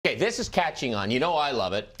this is catching on. You know I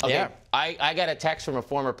love it. Okay, Yeah. I got a text from a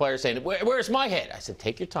former player saying, where's my hit? I said,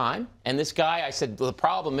 take your time. And this guy, I said, well, the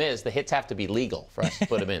problem is the hits have to be legal for us to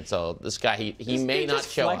put them in. So this guy, he may not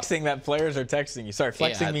show up. Flexing that players are texting you. Sorry,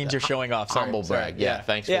 flexing means you're showing off. Sorry, humble brag. Yeah,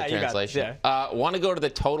 thanks for the translation. Want to go to the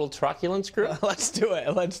total truculence group? Let's do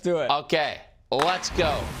it. Let's do it. Okay, let's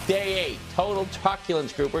go. Day 8, total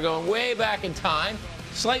truculence group. We're going way back in time.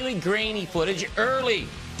 Slightly grainy footage. Early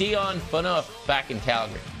Dion Phaneuf back in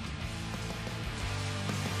Calgary.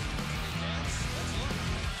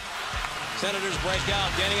 Senators break out.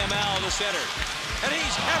 Danny Hamel, the center. And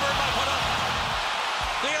he's hammered by Phaneuf.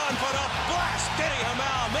 Dion Phaneuf blasts Danny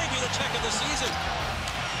Hamel, maybe the check of the season.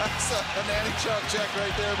 That's a nanny chalk check right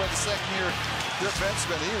there by the second-year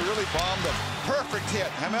defenseman. He really bombed him. Perfect hit.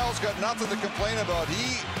 Hamel's got nothing to complain about.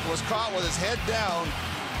 He was caught with his head down,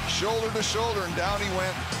 shoulder to shoulder, and down he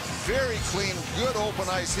went. Very clean, good open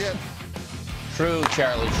ice hit. True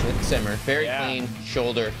Charlie Simmer. Very clean,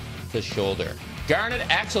 shoulder to shoulder. Garnet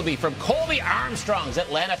Exelby from Colby Armstrong's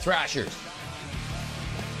Atlanta Thrashers.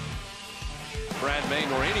 Brad May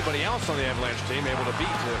nor anybody else on the Avalanche team able to beat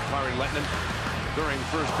Larry Lettinen during the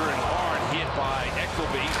first period. Hard hit by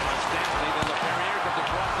Exelby on Stanley. Then the barrier comes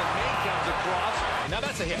across and May comes across. Now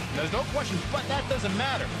that's a hit. There's no question, but that doesn't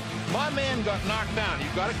matter. My man got knocked down.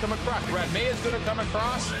 You've got to come across. Brad May is going to come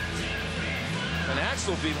across. And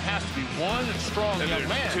Exelby has to be one strong young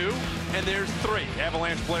man. 2, and there's 3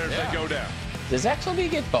 Avalanche players that go down. Does Exelby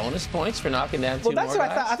get bonus points for knocking down 2 more guys? Well, that's what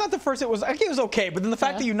I thought. I thought the first hit was okay, but then the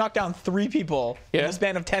fact that you knocked down 3 people in the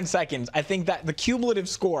span of 10 seconds, I think that the cumulative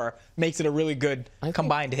score makes it a really good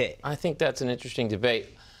combined hit. I think that's an interesting debate.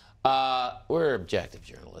 We're objective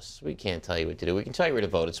journalists. We can't tell you what to do. We can tell you where to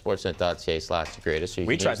vote at sportsnet.ca/thegreatest. So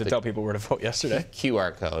we tried to tell people where to vote yesterday.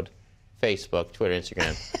 QR code. Facebook, Twitter,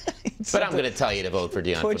 Instagram. But I'm going to tell you to vote for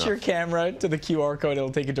Dion Phaneuf. Put your camera to the QR code.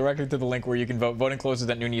 It'll take you directly to the link where you can vote. Voting closes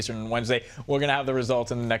at noon Eastern on Wednesday. We're going to have the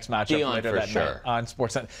results in the next matchup later that night on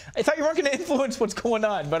Sportsnet. I thought you weren't going to influence what's going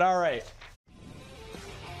on, but all right.